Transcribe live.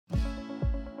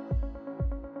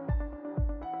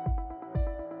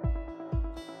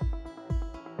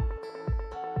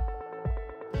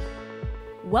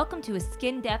Welcome to a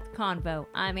Skin Depth Convo.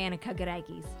 I'm Anna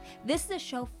Kagarakis. This is a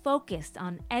show focused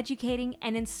on educating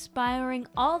and inspiring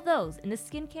all those in the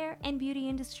skincare and beauty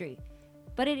industry.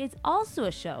 But it is also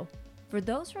a show for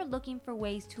those who are looking for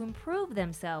ways to improve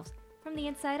themselves from the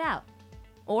inside out.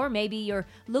 Or maybe you're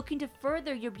looking to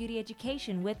further your beauty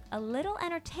education with a little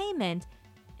entertainment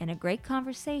and a great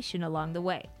conversation along the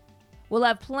way. We'll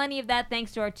have plenty of that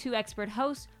thanks to our two expert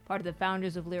hosts, part of the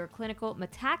founders of Lyra Clinical,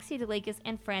 Metaxia Delakis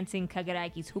and Francine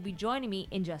Kagarakis, who'll be joining me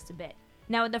in just a bit.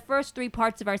 Now, in the first three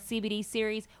parts of our CBD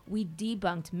series, we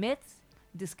debunked myths,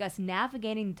 discussed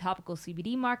navigating the topical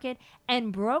CBD market,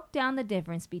 and broke down the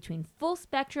difference between full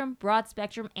spectrum, broad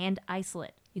spectrum, and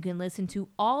isolate. You can listen to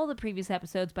all the previous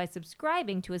episodes by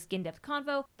subscribing to a Skin Depth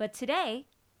Convo, but today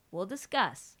we'll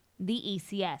discuss the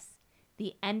ECS,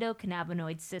 the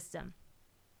endocannabinoid system.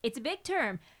 It's a big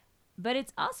term, but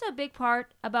it's also a big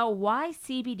part about why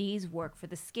CBDs work for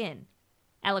the skin.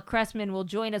 Ella Cressman will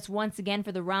join us once again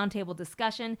for the roundtable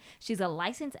discussion. She's a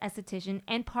licensed esthetician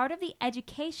and part of the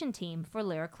education team for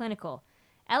Lyra Clinical.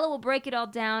 Ella will break it all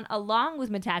down along with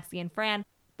Metaxia and Fran.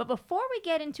 But before we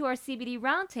get into our CBD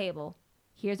roundtable,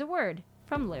 here's a word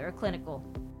from Lyra Clinical.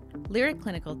 Lyra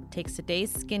Clinical takes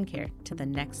today's skincare to the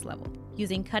next level.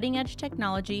 Using cutting-edge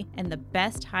technology and the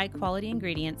best high-quality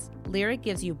ingredients, Lyra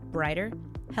gives you brighter,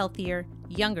 healthier,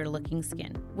 younger-looking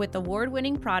skin. With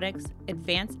award-winning products,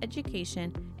 advanced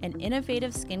education, and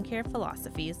innovative skincare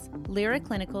philosophies, Lyra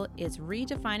Clinical is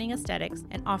redefining aesthetics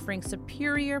and offering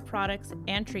superior products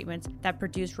and treatments that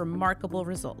produce remarkable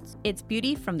results. It's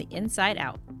beauty from the inside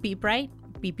out. Be bright,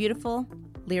 be beautiful,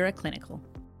 Lyra Clinical.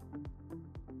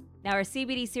 Now, our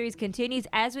CBD series continues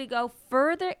as we go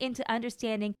further into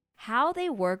understanding how they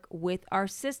work with our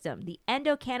system, the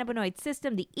endocannabinoid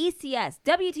system, the ECS,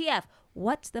 WTF.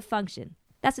 What's the function?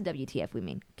 That's a WTF we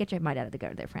mean. Get your mind out of the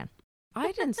gutter there, Fran.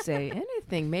 I didn't say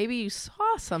anything. Maybe you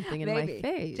saw something in my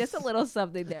face. Just a little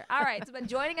something there. All right. So,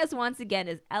 joining us once again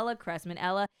is Ella Cressman.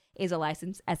 Ella is a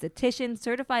licensed esthetician,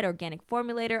 certified organic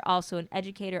formulator, also an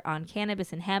educator on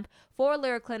cannabis and hemp for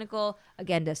Lyra Clinical.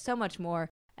 Again, does so much more.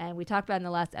 And we talked about in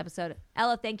the last episode.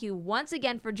 Ella, thank you once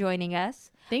again for joining us.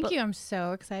 Thank you. I'm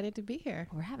so excited to be here.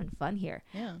 We're having fun here.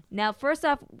 Yeah. Now, first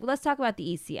off, let's talk about the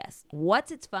ECS. What's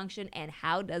its function and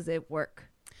how does it work?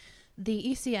 The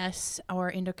ECS,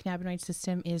 or endocannabinoid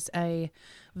system, is a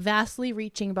vastly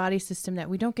reaching body system that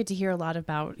we don't get to hear a lot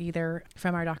about either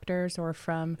from our doctors or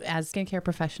from as skincare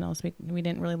professionals. We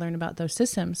didn't really learn about those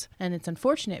systems. And it's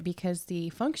unfortunate because the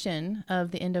function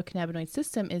of the endocannabinoid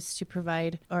system is to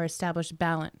provide or establish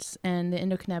balance. And the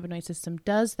endocannabinoid system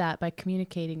does that by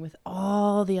communicating with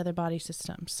all the other body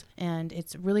systems. And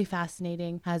it's really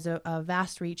fascinating, has a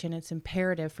vast reach, and it's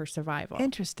imperative for survival.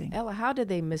 Interesting. Ella, how did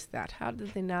they miss that? How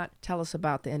did they not tell us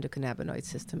about the endocannabinoid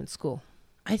system in school?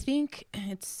 I think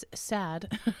it's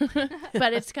sad,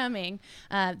 but it's coming.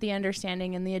 The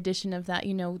understanding and the addition of that,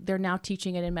 they're now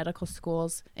teaching it in medical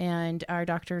schools, and our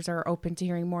doctors are open to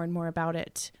hearing more and more about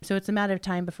it. So it's a matter of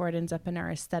time before it ends up in our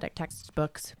aesthetic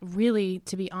textbooks. Really,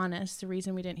 to be honest, the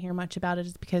reason we didn't hear much about it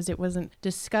is because it wasn't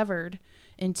discovered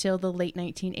until the late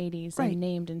 1980s and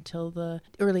named until the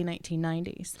early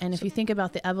 1990s. And if you think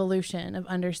about the evolution of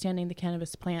understanding the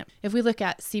cannabis plant, if we look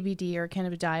at CBD or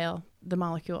cannabidiol, the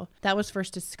molecule, that was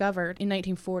first discovered in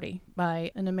 1940 by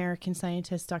an American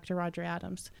scientist, Dr. Roger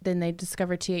Adams. Then they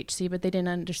discovered THC, but they didn't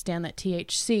understand that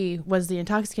THC was the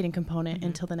intoxicating component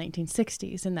until the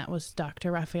 1960s, and that was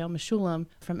Dr. Raphael Mechoulam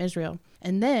from Israel.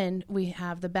 And then we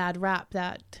have the bad rap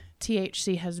that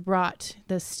THC has brought,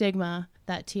 the stigma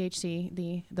that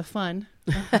THC, the fun,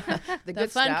 the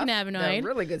good fun stuff, cannabinoid, the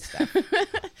really good stuff.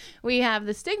 We have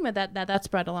the stigma that's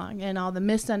brought along, and all the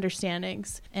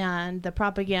misunderstandings and the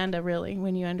propaganda, really,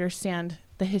 when you understand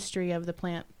the history of the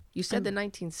plant. You said the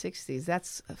 1960s.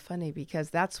 That's funny because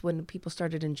that's when people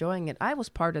started enjoying it. I was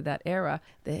part of that era,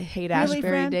 the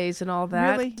Haight-Ashbury days and all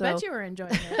that. Really? So. Bet you were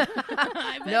enjoying it.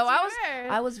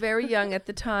 I was very young at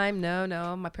the time.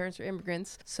 No, my parents were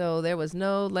immigrants, so there was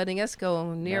no letting us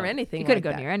go near anything. You couldn't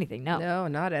go near anything. No,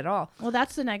 not at all. Well,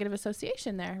 that's the negative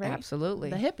association there, right?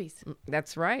 Absolutely. The hippies.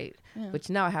 That's right. Yeah. Which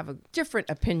now I have a different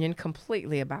opinion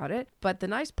completely about it. But the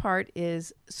nice part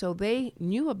is, so they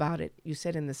knew about it, you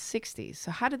said, in the 60s.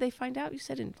 So how did they find out? You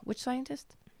said in which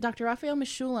scientist? Dr. Raphael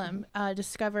Mechoulam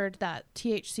discovered that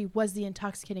THC was the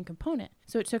intoxicating component.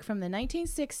 So it took from the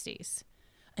 1960s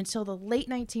until the late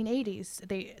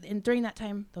 1980s. And during that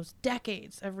time, those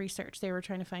decades of research, they were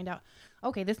trying to find out,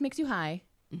 okay, this makes you high,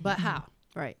 but how?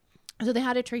 Right. So they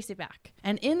had to trace it back.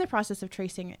 And in the process of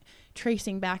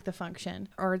tracing back the function,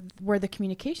 or where the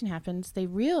communication happens, they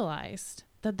realized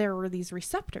that there were these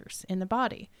receptors in the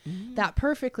body that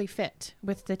perfectly fit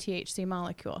with the THC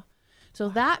molecule. So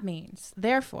that means,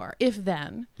 therefore, if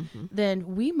then,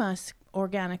 then we must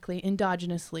organically,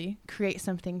 endogenously create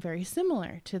something very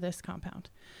similar to this compound.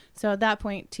 So at that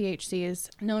point, THC is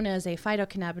known as a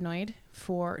phytocannabinoid,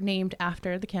 named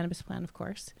after the cannabis plant, of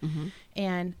course.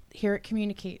 And here it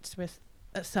communicates with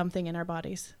something in our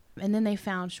bodies. And then they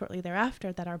found shortly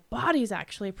thereafter that our bodies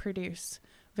actually produce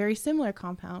very similar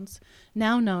compounds,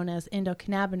 now known as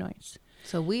endocannabinoids.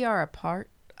 So we are a part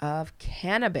of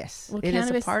cannabis. Well, it is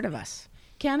a part of us.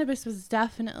 Cannabis was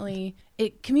definitely,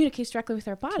 it communicates directly with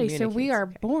our body. So we are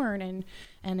born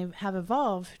and have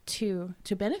evolved to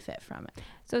benefit from it.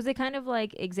 So is it kind of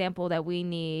like example that we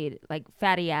need like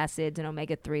fatty acids and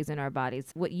omega-3s in our bodies?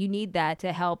 What you need that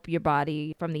to help your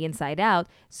body from the inside out.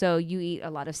 So you eat a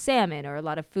lot of salmon or a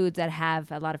lot of foods that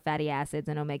have a lot of fatty acids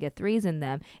and omega-3s in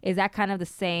them. Is that kind of the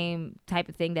same type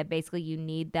of thing that basically you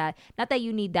need that? Not that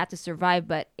you need that to survive,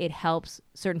 but it helps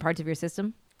certain parts of your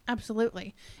system?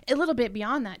 Absolutely. A little bit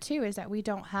beyond that, too, is that we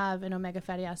don't have an omega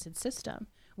fatty acid system.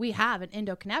 We have an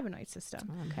endocannabinoid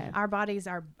system. Okay. Our bodies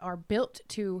are built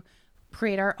to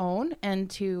create our own and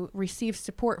to receive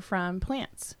support from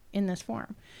plants in this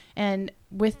form. And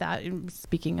with that,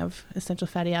 speaking of essential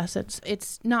fatty acids,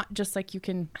 it's not just like you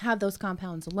can have those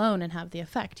compounds alone and have the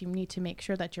effect. You need to make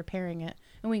sure that you're pairing it.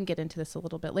 And we can get into this a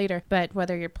little bit later, but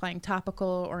whether you're applying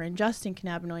topical or ingesting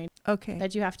cannabinoid,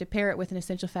 that you have to pair it with an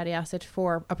essential fatty acid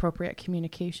for appropriate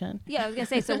communication. Yeah, I was going to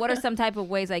say, so what are some type of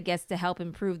ways, I guess, to help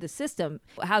improve the system?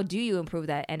 How do you improve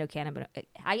that endocannabinoid?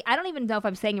 I don't even know if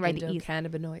I'm saying it right.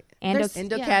 Endocannabinoid.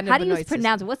 Endocannabinoid. How do you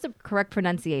pronounce it? What's the correct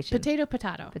pronunciation? Potato.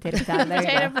 Potato.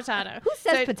 Potato. Who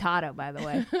says So- potato, by the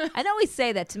way? I know we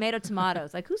say that.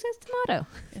 Tomatoes. Like, who says tomato?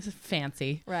 It's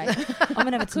fancy. Right. I'm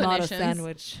going to have a tomato Clinicians.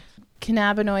 sandwich.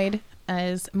 Cannabinoid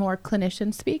is more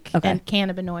clinician speak, Okay. and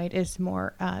cannabinoid is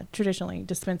more traditionally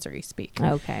dispensary speak.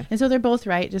 Okay. And so they're both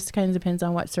right. Just kind of depends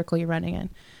on what circle you're running in.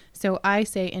 So I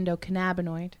say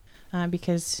endocannabinoid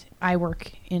because I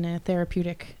work in a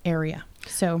therapeutic area.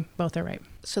 So both are right.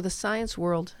 So the science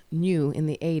world knew in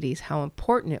the 80s how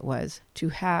important it was to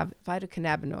have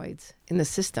phytocannabinoids in the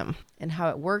system and how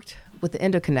it worked with the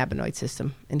endocannabinoid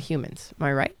system in humans. Am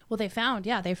I right? Well, they found,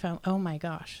 oh my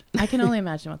gosh. I can only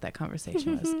imagine what that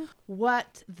conversation was.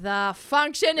 What the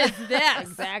function is this?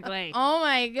 Exactly. Oh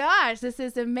my gosh, this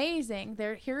is amazing.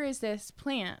 Here is this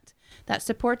plant that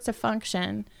supports a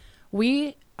function.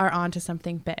 We are onto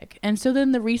something big. And so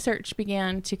then the research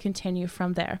began to continue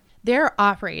from there. They're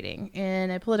operating in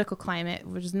a political climate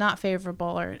which is not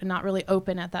favorable or not really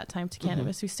open at that time to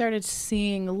cannabis. We started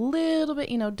seeing a little bit,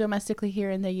 domestically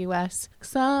here in the U.S.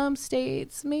 Some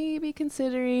states may be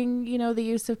considering, the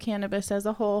use of cannabis as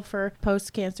a whole for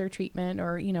post-cancer treatment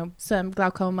or, some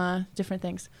glaucoma, different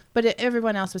things. But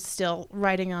everyone else was still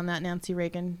riding on that Nancy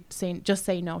Reagan just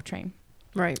say no train.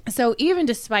 Right. So even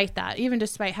despite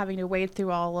having to wade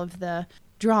through all of the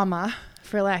drama,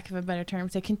 for lack of a better term,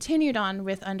 they continued on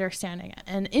with understanding it.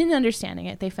 And in understanding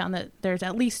it, they found that there's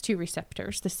at least two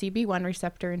receptors, the CB1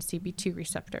 receptor and CB2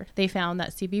 receptor. They found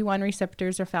that CB1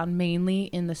 receptors are found mainly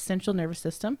in the central nervous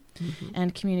system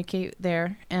and communicate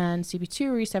there. And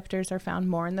CB2 receptors are found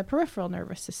more in the peripheral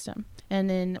nervous system and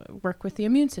then work with the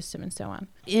immune system and so on.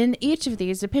 In each of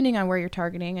these, depending on where you're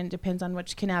targeting, and depends on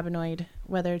which cannabinoid,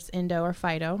 whether it's endo or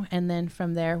phyto, and then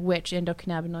from there, which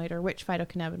endocannabinoid or which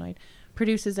phytocannabinoid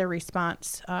produces a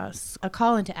response, a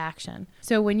call into action.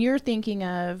 So when you're thinking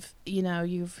of,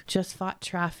 you've just fought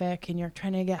traffic and you're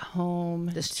trying to get home,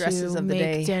 the stresses to of the make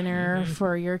day, dinner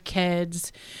for your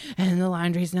kids, and the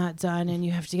laundry's not done, and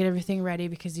you have to get everything ready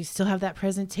because you still have that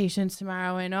presentation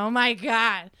tomorrow, and oh my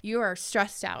God, you are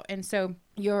stressed out. And so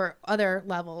your other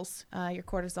levels, your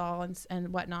cortisol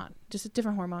and whatnot, just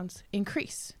different hormones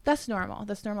increase. That's normal.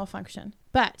 That's normal function.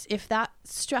 But if that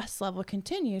stress level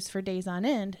continues for days on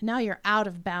end, now you're out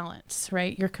of balance,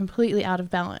 right? You're completely out of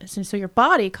balance. And so your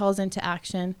body calls into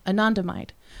action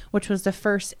anandamide, which was the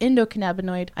first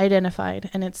endocannabinoid identified.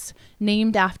 And it's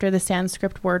named after the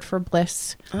Sanskrit word for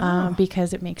bliss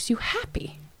because it makes you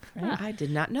happy. Right? I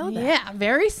did not know that. Yeah,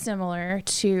 very similar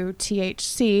to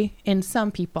THC in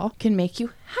some people, can make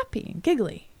you happy and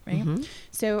giggly, right?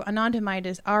 So anandamide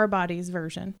is our body's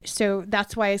version. So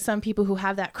that's why some people who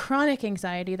have that chronic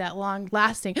anxiety, that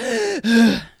long-lasting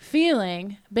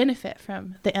feeling, benefit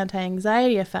from the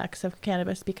anti-anxiety effects of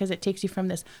cannabis because it takes you from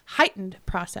this heightened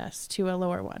process to a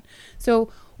lower one. So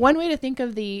one way to think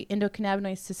of the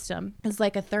endocannabinoid system is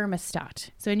like a thermostat.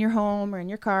 So in your home or in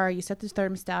your car, you set the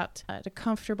thermostat at a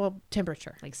comfortable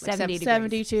temperature. Like 70 degrees.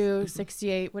 72,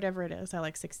 68, whatever it is. I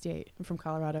like 68. I'm from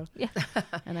Colorado. Yeah.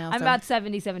 And I'm about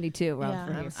 70, 72. Well, Yeah.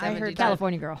 for you. I heard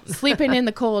California girl. Sleeping in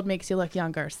the cold makes you look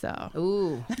younger. So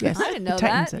Ooh. Yes. I didn't know it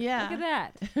tightens that. it. yeah. Look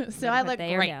at that. So I look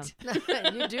They are great.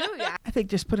 down. You do, yeah. I think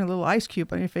just putting a little ice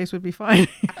cube on your face would be fine.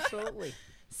 Absolutely.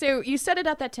 So you set it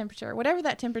at that temperature. Whatever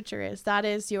that temperature is, that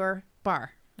is your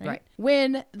bar. Right.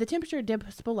 When the temperature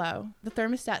dips below, the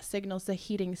thermostat signals the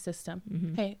heating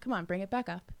system. Hey, come on, bring it back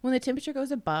up. When the temperature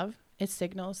goes above, it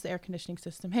signals the air conditioning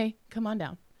system. Hey, come on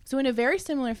down. So in a very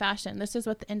similar fashion, this is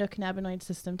what the endocannabinoid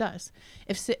system does.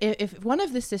 If one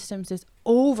of the systems is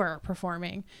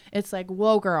overperforming, it's like,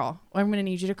 whoa, girl, I'm going to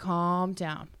need you to calm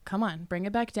down. Come on, bring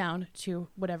it back down to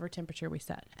whatever temperature we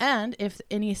set. And if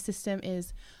any system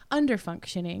is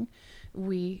underfunctioning,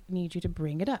 we need you to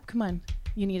bring it up. Come on,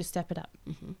 you need to step it up.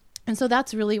 And so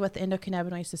that's really what the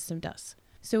endocannabinoid system does.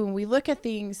 So when we look at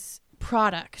things,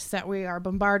 products that we are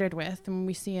bombarded with, and when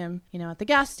we see them, at the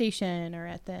gas station or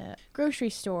at the grocery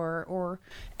store or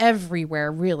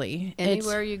everywhere, really.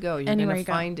 Anywhere you go, you're anywhere going you to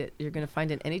go. find it. You're going to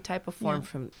find it in any type of form, Yeah.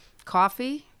 from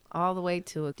coffee all the way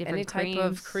to Different any type creams.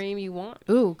 of cream you want.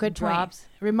 Ooh, good Drops. point.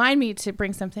 Remind me to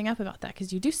bring something up about that,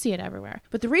 because you do see it everywhere.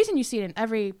 But the reason you see it in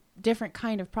every different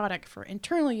kind of product for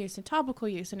internal use and topical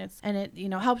use, and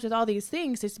it helps with all these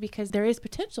things, is because there is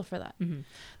potential for that.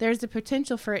 There's the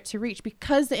potential for it to reach,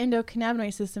 because the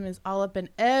endocannabinoid system is all up in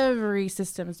every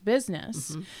system's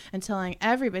business and telling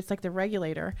everybody. It's like the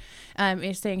regulator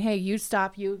is saying, hey, you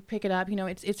stop, you pick it up.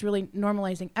 It's really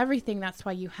normalizing everything. That's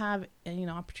why you have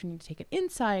opportunity to take it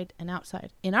inside and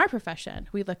outside. In our profession,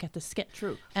 we look at the skin.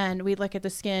 True. And we look at the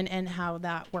skin and how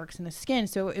that works in the skin.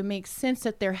 So it makes sense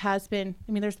that there's been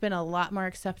a lot more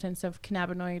acceptance of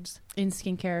cannabinoids in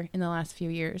skincare in the last few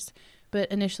years. But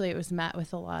initially it was met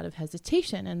with a lot of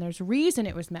hesitation. And there's reason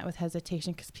it was met with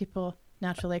hesitation, because people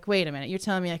naturally like, wait a minute, you're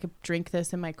telling me I could drink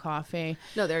this in my coffee?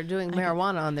 No, they're doing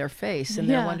marijuana on their face, and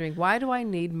they're Yeah. wondering, why do I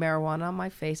need marijuana on my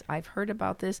face? I've heard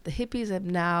about this. The hippies have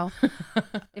now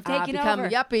They've taken become over.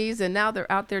 yuppies, and now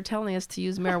they're out there telling us to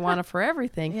use marijuana for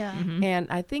everything. Yeah. And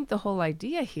I think the whole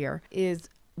idea here is,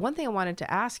 one thing I wanted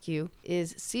to ask you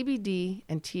is CBD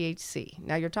and THC.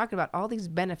 Now, you're talking about all these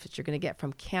benefits you're going to get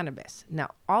from cannabis. Now,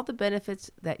 all the benefits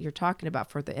that you're talking about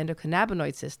for the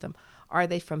endocannabinoid system, are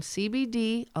they from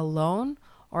CBD alone,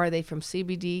 or are they from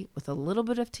CBD with a little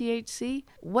bit of THC?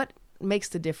 What makes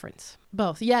the difference?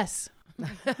 Both. Yes.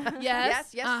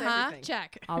 Yes, to everything.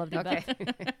 Check. All of the above.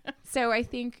 So I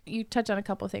think you touched on a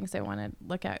couple of things I want to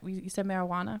look at. You said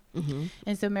marijuana.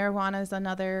 And so marijuana is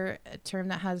another term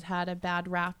that has had a bad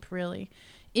rap, really.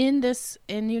 In the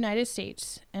United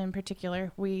States in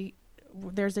particular,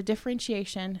 there's a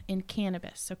differentiation in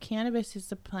cannabis. So cannabis is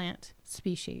the plant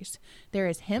species. There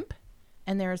is hemp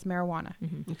and there is marijuana.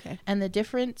 Okay. And the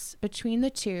difference between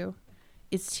the two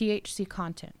is THC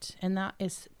content, and that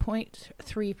is 0.3%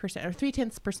 or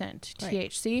 0.3%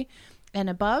 THC, and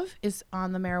above is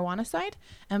on the marijuana side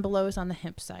and below is on the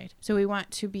hemp side. So we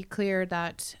want to be clear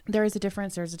that there is a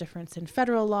difference. There's a difference in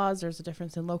federal laws. There's a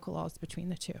difference in local laws between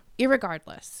the two.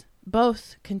 Irregardless,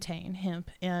 both contain,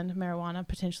 hemp and marijuana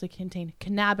potentially contain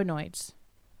cannabinoids.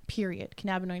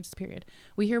 Cannabinoids, period.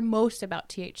 We hear most about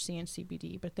THC and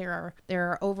CBD, but there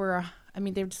are over,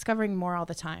 they're discovering more all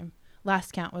the time.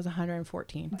 Last count was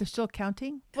 114. They're still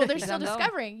counting? Well, they're still Don't know.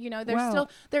 discovering, they're Wow. still,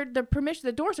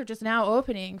 the doors are just now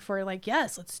opening for like,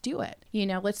 yes, let's do it.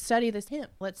 Let's study this hemp.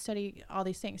 Let's study all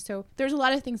these things. So there's a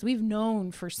lot of things we've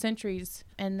known for centuries,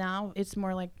 and now it's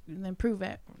more like, then prove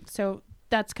it. So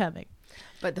that's coming.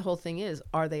 But the whole thing is,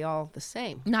 are they all the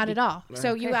same? Not at all.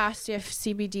 So Okay. you asked if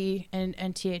CBD and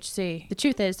THC. The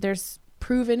truth is there's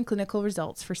proven clinical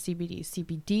results for CBD.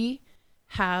 CBD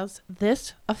has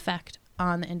this effect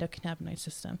on the endocannabinoid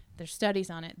system. There's studies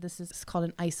on it. This is called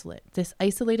an isolate. This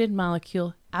isolated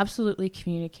molecule absolutely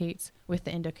communicates with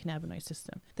the endocannabinoid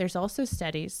system. There's also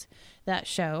studies that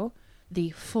show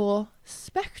the full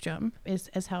spectrum is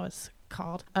how it's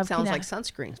called. Of Sounds canna- like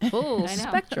sunscreen. Full I know. the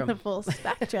spectrum. full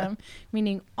spectrum,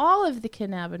 meaning all of the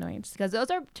cannabinoids. Because those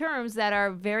are terms that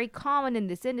are very common in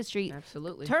this industry.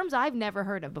 Absolutely. Terms I've never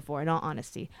heard of before, in all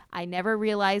honesty. I never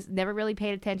really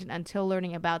paid attention until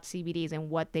learning about CBDs and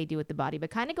what they do with the body. But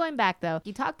kind of going back, though,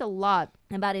 you talked a lot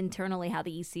about internally how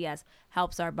the ECS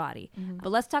helps our body. But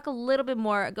let's talk go a little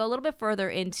bit further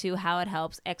into how it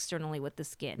helps externally with the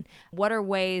skin. What are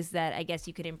ways that I guess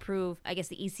you could improve? I guess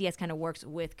the ECS kind of works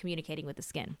with communicating with the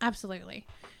skin. Absolutely.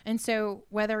 And so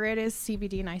whether it is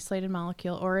CBD, an isolated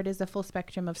molecule, or it is a full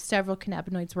spectrum of several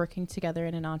cannabinoids working together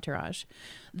in an entourage,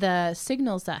 the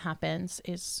signals that happens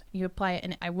is you apply it.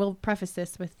 And I will preface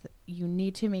this with you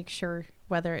need to make sure,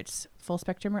 whether it's full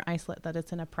spectrum or isolate, that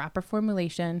it's in a proper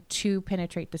formulation to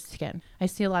penetrate the skin. I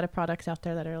see a lot of products out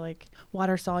there that are like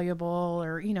water soluble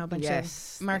or, a bunch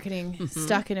of marketing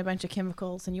stuck in a bunch of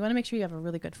chemicals. And you want to make sure you have a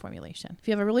really good formulation. If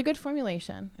you have a really good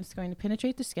formulation, it's going to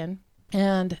penetrate the skin,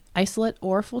 and isolate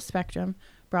or full spectrum,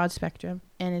 broad spectrum,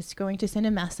 and it's going to send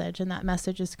a message. And that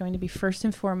message is going to be first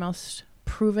and foremost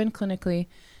proven clinically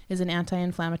is an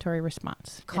anti-inflammatory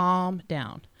response. Calm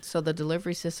down. So the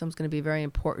delivery system is going to be very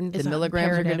important. It's The milligrams are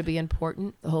going imperative. to be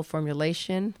important. The whole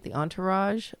formulation, the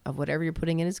entourage of whatever you're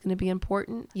putting in is going to be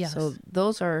important. Yes. So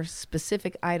those are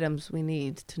specific items we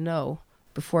need to know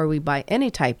before we buy any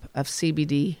type of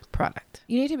CBD product.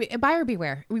 You need to be a buyer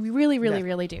beware. We really, really, Yeah.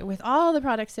 really do. With all the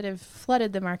products that have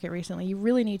flooded the market recently, you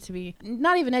really need to be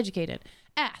not even educated.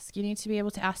 Ask. You need to be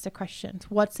able to ask the questions.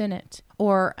 What's in it?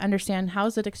 Or understand, how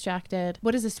is it extracted?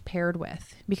 What is this paired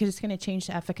with? Because it's going to change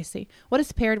the efficacy. What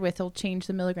it's paired with will change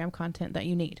the milligram content that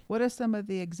you need. What are some of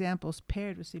the examples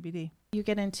paired with CBD? You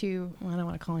get into, well, I don't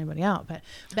want to call anybody out, but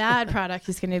bad product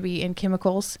is going to be in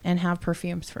chemicals and have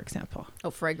perfumes, for example.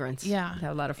 Oh, fragrance. Yeah.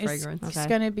 Have a lot of fragrance. It's Okay.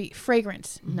 going to be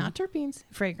fragrance, not terpenes,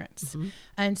 fragrance.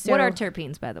 And so, What are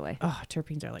terpenes, by the way? oh,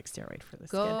 terpenes are like steroid for the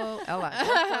skin. Go, Ella.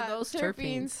 Go for those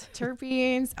terpenes.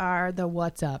 Terpenes are the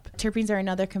what's up. Terpenes are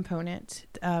another component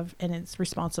of, and it's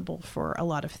responsible for a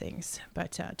lot of things.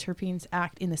 But terpenes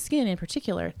act in the skin in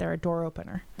particular. They're a door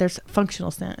opener. There's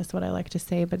functional scent is what I like to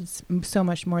say, but it's so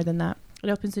much more than that. It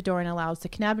opens the door and allows the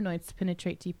cannabinoids to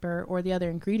penetrate deeper, or the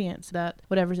other ingredients, that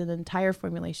whatever's in the entire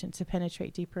formulation, to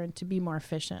penetrate deeper and to be more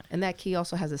efficient. And that key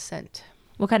also has a scent.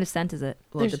 What kind of scent is it?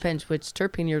 Well, it depends which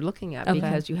terpene you're looking at, Okay.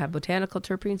 because you have botanical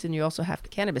terpenes and you also have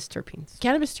cannabis terpenes.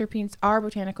 Cannabis terpenes are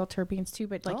botanical terpenes too,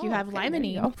 but like you Oh, have okay, there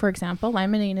you limonene, go. for example.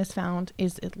 Limonene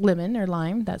is lemon or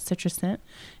lime, that's citrus scent.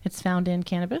 It's found in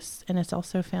cannabis, and it's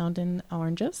also found in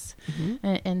oranges,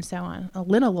 and so on.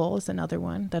 Linalool is another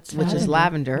one that's Which found is in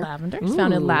lavender. Lavender. It's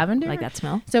found in Ooh, lavender. like that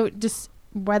smell. So just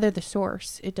whether the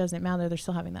source, it doesn't matter. They're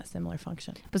still having that similar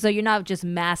function. But so you're not just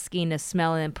masking a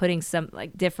smell and putting some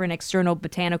like different external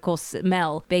botanical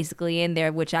smell basically in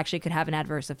there, which actually could have an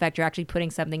adverse effect. You're actually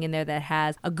putting something in there that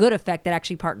has a good effect that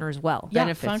actually partners well. Yeah,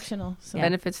 Benefits. functional. So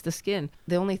Benefits the skin.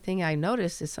 The only thing I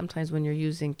notice is sometimes when you're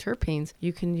using terpenes,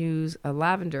 you can use a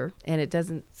lavender and it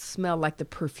doesn't smell like the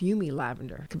perfumey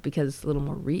lavender because it's a little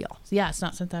more real. yeah, it's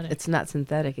not synthetic. It's not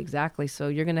synthetic, exactly. So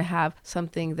you're going to have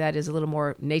something that is a little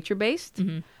more nature-based,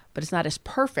 but it's not as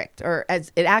perfect, or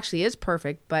as it actually is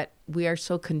perfect, but we are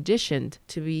so conditioned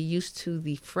to be used to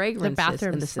the fragrances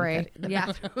bathroom and the spray. synthetic.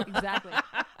 Yeah, exactly.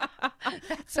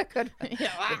 That's a good one.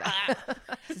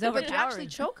 It's But you actually overpowering.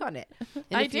 choke on it. And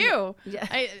I if you- do. Yeah.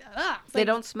 It's They like-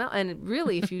 don't smell. And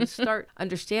really, if you start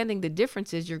understanding the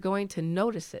differences, you're going to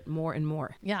notice it more and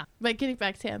more. Yeah, but getting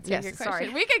back to answer Yes, your question, sorry.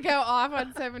 we could go off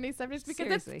on so many subjects because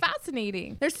Seriously. it's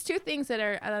fascinating. There's two things that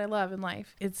I love in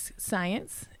life. It's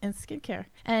science and skincare.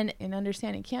 And in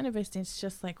understanding cannabis, it's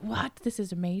just like, what? This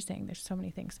is amazing. There's so many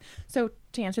things. So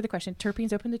to answer the question,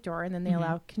 terpenes open the door, and then they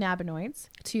allow cannabinoids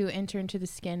to enter into the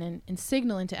skin and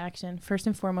signal into action. First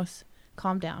and foremost,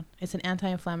 calm down. It's an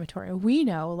anti-inflammatory. We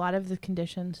know a lot of the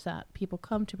conditions that people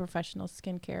come to professional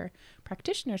skincare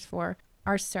practitioners for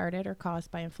are started or caused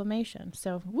by inflammation.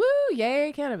 So, woo,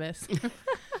 yay, cannabis.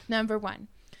 Number one.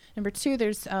 Number two,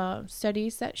 there's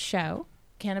studies that show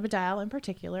cannabidiol in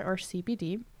particular, or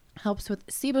CBD, helps with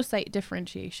sebocyte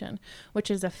differentiation, which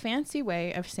is a fancy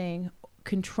way of saying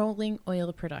controlling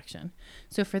oil production.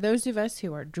 So for those of us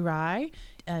who are dry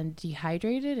and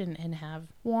dehydrated and have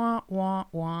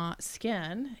wah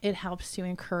skin, it helps to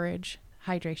encourage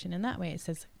hydration in that way. It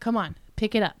says, come on,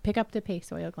 pick it up, pick up the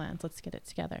pace, oil glands, let's get it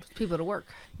together. People to work.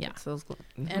 Yeah. It's those,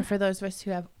 And for those of us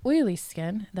who have oily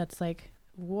skin, that's like,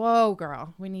 whoa,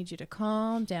 girl, we need you to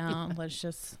calm down. Let's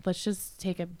just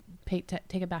take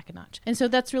it back a notch. And so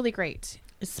that's really great,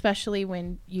 especially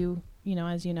when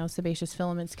as you know, sebaceous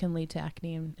filaments can lead to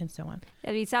acne and so on.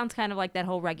 I mean, it sounds kind of like that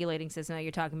whole regulating system that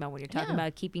you're talking about when you're talking Yeah.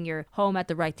 about keeping your home at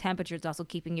the right temperature. It's also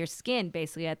keeping your skin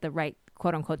basically at the right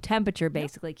quote unquote temperature,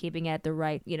 basically keeping it at the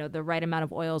right, the right amount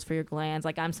of oils for your glands.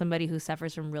 Like I'm somebody who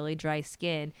suffers from really dry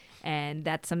skin, and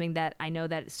that's something that I know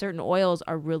that certain oils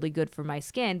are really good for my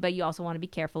skin, but you also want to be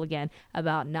careful again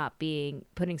about not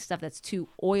putting stuff that's too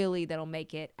oily that'll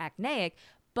make it acneic,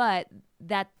 but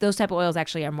those type of oils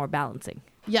actually are more balancing.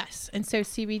 Yes. And so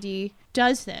CBD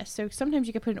does this. So sometimes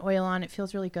you can put an oil on, it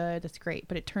feels really good, that's great,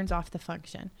 but it turns off the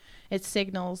function. It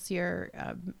signals your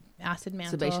acid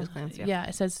mantle. Sebaceous glands, yeah. Yeah.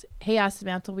 It says, hey, acid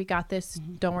mantle, we got this.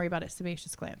 Don't worry about it,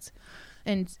 sebaceous glands.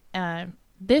 And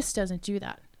this doesn't do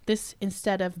that. This,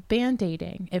 instead of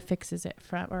band-aiding, it fixes it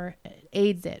or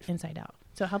aids it inside out.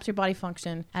 So it helps your body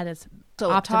function at its So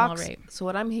it optimal talks, rate. so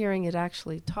what I'm hearing, it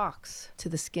actually talks to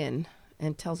the skin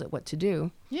and tells it what to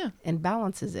do. Yeah. And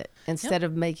balances it instead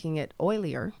of making it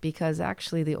oilier, because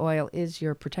actually the oil is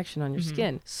your protection on your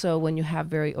skin. So when you have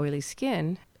very oily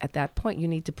skin, at that point you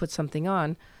need to put something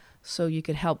on so you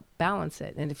can help balance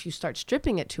it. And if you start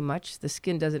stripping it too much, the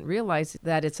skin doesn't realize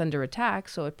that it's under attack,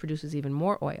 so it produces even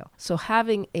more oil. So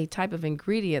having a type of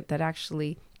ingredient that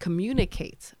actually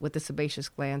communicates with the sebaceous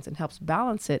glands and helps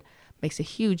balance it makes a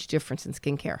huge difference in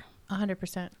skincare.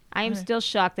 100%. I am still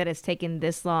shocked that it's taken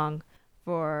this long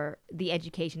for the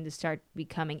education to start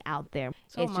becoming out there.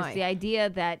 So It's am just I. the idea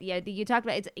that, you talked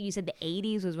about, you said the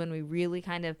 80s was when we really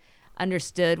kind of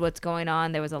understood what's going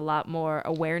on. There was a lot more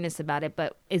awareness about it,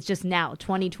 but it's just now,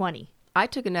 2020. I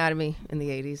took anatomy in the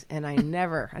 80s, and I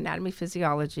never, anatomy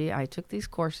physiology, I took these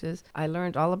courses. I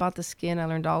learned all about the skin. I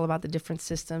learned all about the different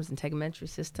systems and integumentary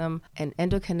system, and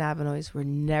endocannabinoids were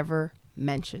never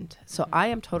mentioned. So I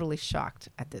am totally shocked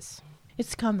at this.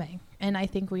 It's coming. And I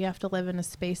think we have to live in a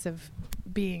space of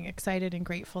being excited and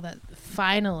grateful that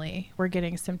finally we're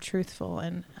getting some truthful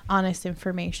and honest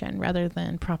information rather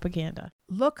than propaganda.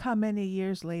 Look how many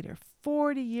years later,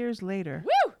 40 years later.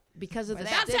 Woo! Because of the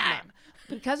About stigma. time.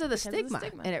 Because of the Because of the stigma.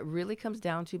 stigma. And it really comes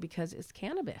down to because it's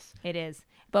cannabis. It is.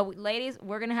 But ladies,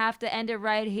 we're going to have to end it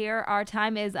right here. Our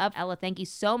time is up. Ella, thank you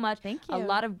so much. Thank A you.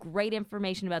 lot of great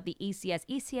information about the ECS.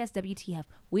 ECS WTF.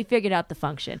 We figured out the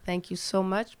function. Thank you so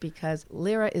much, because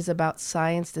Lyra is about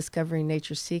science, discovering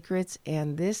nature's secrets.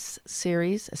 And this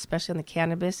series, especially on the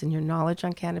cannabis and your knowledge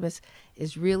on cannabis,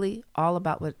 is really all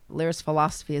about what Lyra's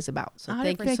philosophy is about. So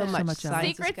thank you 100%. so much. Ella. Science,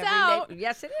 Secrets discovering out. nature.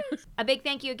 Yes, it is. A big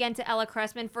thank you again to Ella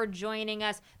Cressman for joining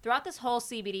us throughout this whole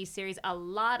CBD series. A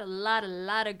lot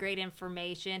of great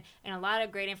information, and a lot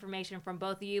of great information from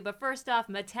both of you. But first off,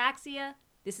 Metaxia,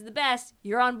 this is the best.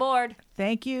 You're on board.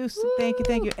 Thank you. Thank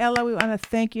you. Ella, we want to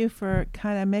thank you for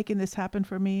kind of making this happen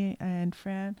for me and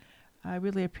Fran. I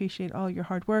really appreciate all your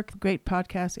hard work. Great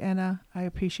podcast, Anna. I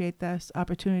appreciate this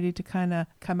opportunity to kind of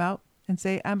come out and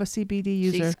say I'm a CBD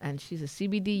user. She's a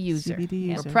CBD user. CBD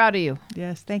user. We're proud of you.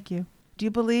 Yes, thank you. Do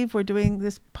you believe we're doing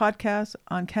this podcast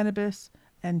on cannabis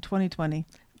in 2020?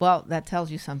 Well, that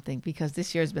tells you something, because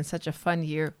this year has been such a fun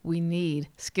year. We need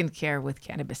skincare with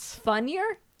cannabis. Fun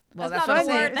year? Well, That's that's not what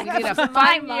a I'm word saying. that We need a comes to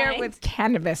my fun year mind. with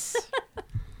cannabis.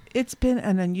 It's been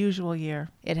an unusual year.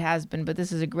 It has been, but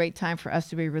this is a great time for us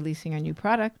to be releasing our new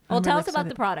product. Well, I'm tell really us about the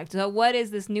excited. product. So what is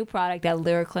this new product that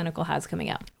Lyra Clinical has coming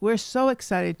out? We're so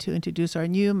excited to introduce our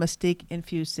new Mystique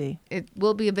Infused C. It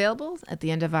will be available at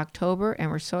the end of October, and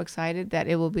we're so excited that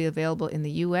it will be available in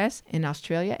the U.S., in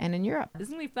Australia, and in Europe. This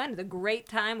is going to be fun. It's a great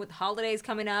time with holidays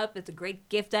coming up. It's a great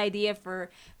gift idea for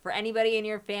anybody in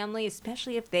your family,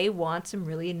 especially if they want some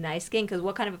really nice skin. Because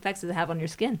what kind of effects does it have on your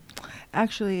skin?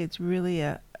 Actually, it's really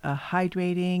a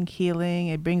hydrating, healing.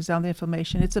 It brings down the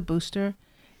inflammation. It's a booster.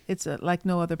 It's like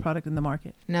no other product in the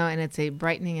market. No, and it's a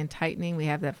brightening and tightening. We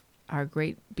have our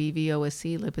great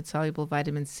BVOSC, lipid soluble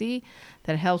vitamin C,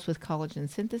 that helps with collagen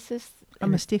synthesis. A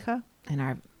Mystica. And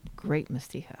our great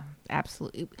mastiha,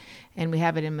 absolutely. And we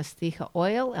have it in mastiha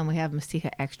oil, and we have mastiha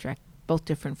extract, both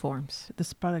different forms.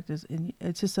 This product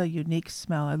it's just a unique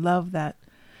smell. I love that,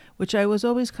 which I was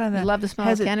always kind You of love the smell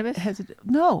of cannabis?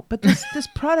 No, but this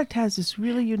product has this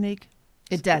really unique.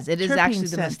 It does. It is terpene actually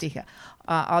the scent. mastiha.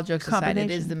 All jokes aside, it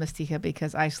is Combination. the mastiha,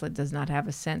 because isolate does not have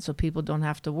a scent, so people don't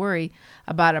have to worry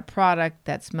about a product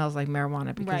that smells like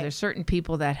marijuana, because Right. there's certain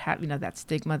people that have, that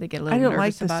stigma. They get a I little don't like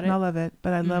nervous the about smell it. of it,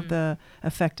 but I love the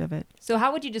effect of it. So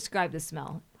how would you describe the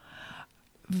smell?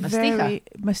 Mastica. Very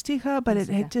mastica, but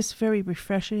Mastica. it just very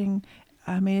refreshing.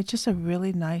 I mean, it's just a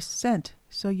really nice scent.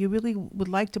 So you really would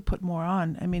like to put more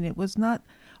on. I mean, it was not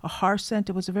a harsh scent.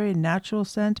 It was a very natural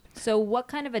scent. So what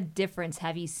kind of a difference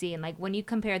have you seen? Like when you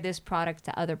compare this product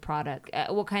to other product,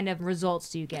 what kind of results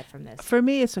do you get from this? For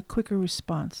me, it's a quicker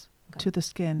response to the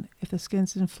skin. If the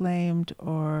skin's inflamed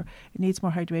or it needs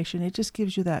more hydration, it just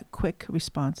gives you that quick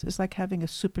response. It's like having a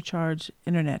supercharged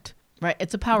internet. Right.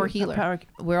 It's a power A healer. power-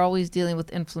 We're always dealing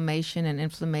with inflammation, and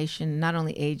inflammation not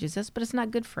only ages us, but it's not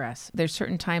good for us. There's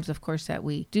certain times, of course, that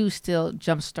we do still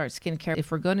jumpstart skincare. If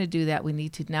we're going to do that, we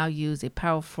need to now use a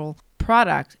powerful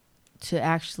product to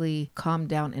actually calm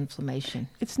down inflammation.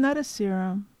 It's not a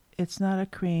serum. It's not a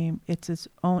cream. It's its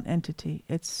own entity.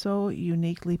 It's so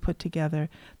uniquely put together.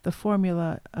 The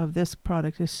formula of this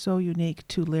product is so unique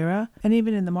to Lyra, and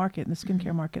even in the market, in the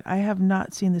skincare market, I have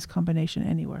not seen this combination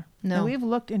anywhere. No. And we've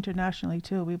looked internationally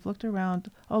too. We've looked around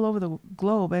all over the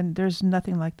globe, and there's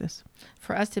nothing like this.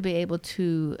 For us to be able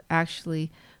to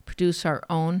actually produce our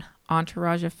own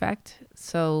entourage effect.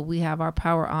 So we have our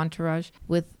power entourage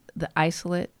with the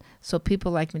isolate. So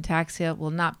people like Metaxia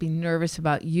will not be nervous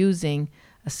about using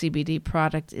a CBD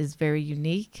product is very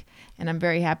unique. And I'm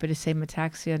very happy to say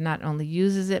Metaxia not only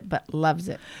uses it, but loves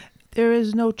it. There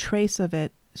is no trace of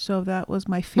it. So that was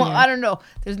my fear. Well, I don't know.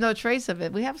 There's no trace of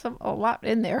it. We have a lot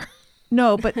in there.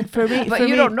 No, but for me, but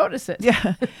you don't notice it.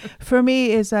 Yeah. For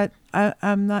me is that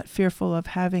I'm not fearful of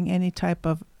having any type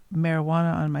of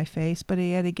marijuana on my face, but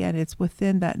yet again, it's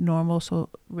within that normal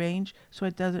range, so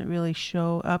it doesn't really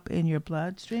show up in your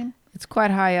bloodstream. It's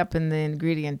quite high up in the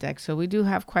ingredient deck. So we do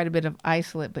have quite a bit of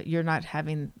isolate, but you're not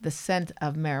having the scent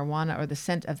of marijuana or the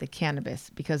scent of the cannabis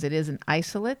because it is an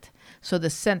isolate. So the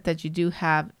scent that you do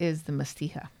have is the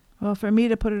mastija. Well, for me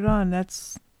to put it on,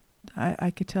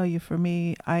 I could tell you, for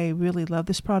me, I really love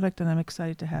this product and I'm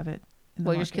excited to have it.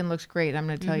 Well, your skin looks great. I'm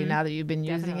going to tell you now that you've been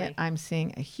using it, I'm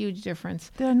seeing a huge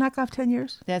difference. Did I knock off 10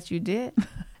 years? Yes, you did.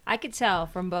 I could tell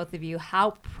from both of you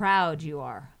how proud you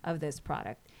are of this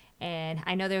product. And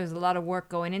I know there was a lot of work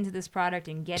going into this product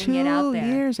and getting it out there. 2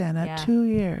 years, Anna. Yeah. 2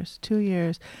 years. 2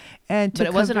 years. But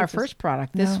it wasn't our first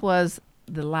product. No. This was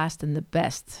the last and the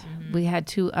best. We had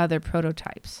 2 other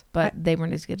prototypes, but they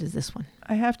weren't as good as this one.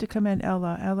 I have to commend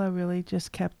Ella. Ella really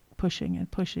just kept pushing,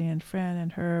 and Fran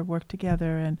and her worked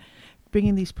together and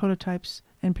bringing these prototypes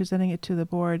and presenting it to the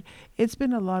board. It's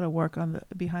been a lot of work on the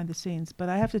behind the scenes, but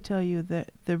I have to tell you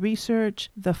that the research,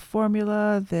 the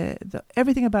formula, the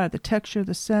everything about it, the texture,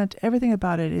 the scent, everything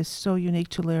about it is so unique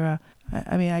to Lyra.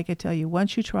 I mean, I could tell you,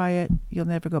 once you try it, you'll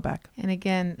never go back. And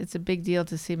again, it's a big deal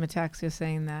to see Metaxia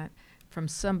saying that from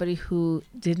somebody who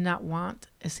did not want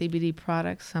a CBD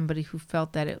product, somebody who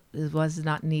felt that it was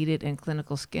not needed in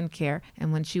clinical skincare.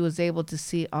 And when she was able to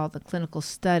see all the clinical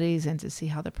studies and to see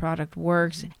how the product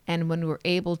works, and when we're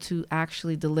able to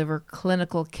actually deliver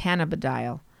clinical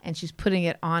cannabidiol, and she's putting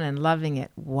it on and loving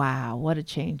it, wow, what a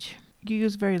change. You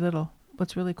use very little.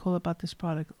 What's really cool about this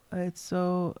product, it's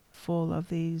so full of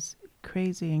these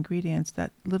crazy ingredients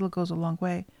that little goes a long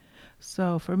way.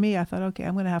 So for me, I thought, okay,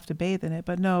 I'm going to have to bathe in it.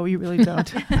 But no, you really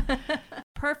don't.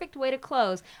 Perfect way to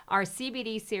close our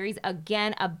CBD series.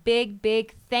 Again, a big,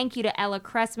 big thank you to Ella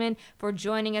Cressman for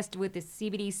joining us with this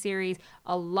CBD series.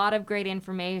 A lot of great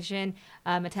information.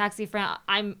 Metaxia, Fran,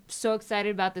 I'm so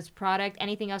excited about this product.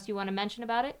 Anything else you want to mention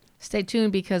about it? Stay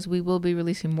tuned because we will be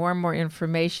releasing more and more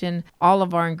information. All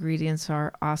of our ingredients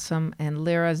are awesome, and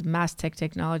Lyra's Mastech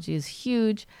technology is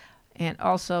huge. And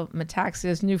also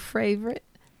Metaxia's new favorite,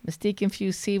 Mystique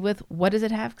Infused C with, what does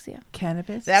it have, Xia?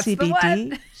 Cannabis, That's CBD, the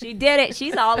one. She did it.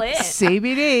 She's all in.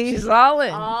 CBD. She's all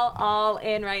in. All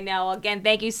in right now. Again,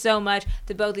 thank you so much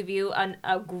to both of you.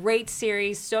 A great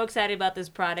series. So excited about this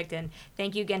product. And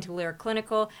thank you again to Lyra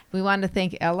Clinical. We want to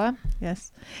thank Ella.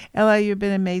 Yes. Ella, you've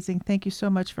been amazing. Thank you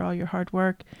so much for all your hard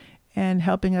work and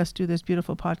helping us do this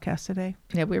beautiful podcast today.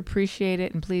 Yeah, we appreciate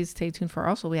it. And please stay tuned for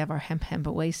also, we have our Hemp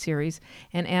Away series.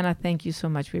 And Anna, thank you so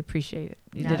much. We appreciate it.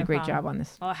 You did a great job on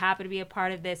this. Well, happy to be a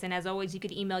part of this. And as always, you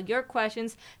could email your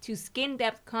questions to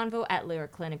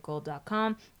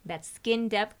skindepthconvo@lyraclinical.com. That's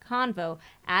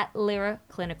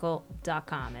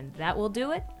skindepthconvo@lyraclinical.com. And that will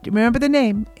do it. Remember the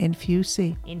name, Infuse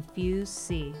C. Infuse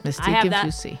C. Mystique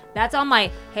Infuse C. That's on my,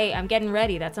 hey, I'm getting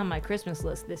ready. That's on my Christmas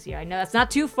list this year. I know that's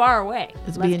not too far away.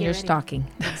 It's be in your stocking.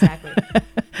 Exactly.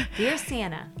 Dear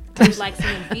Santa, I would like some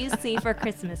Infuse C for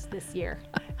Christmas this year.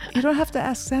 You don't have to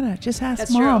ask Santa. Just ask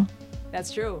That's Mom. true.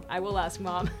 That's true. I will ask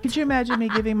Mom. Could you imagine me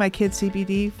giving my kids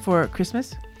CBD for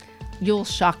Christmas? You'll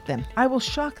shock them. I will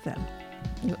shock them.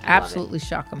 You absolutely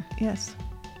shock them. Yes.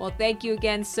 Well, thank you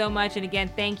again so much. And again,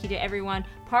 thank you to everyone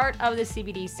part of the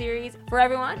CBD series. For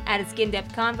everyone at Skin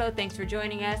Depth Convo, thanks for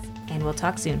joining us. And we'll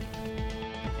talk soon.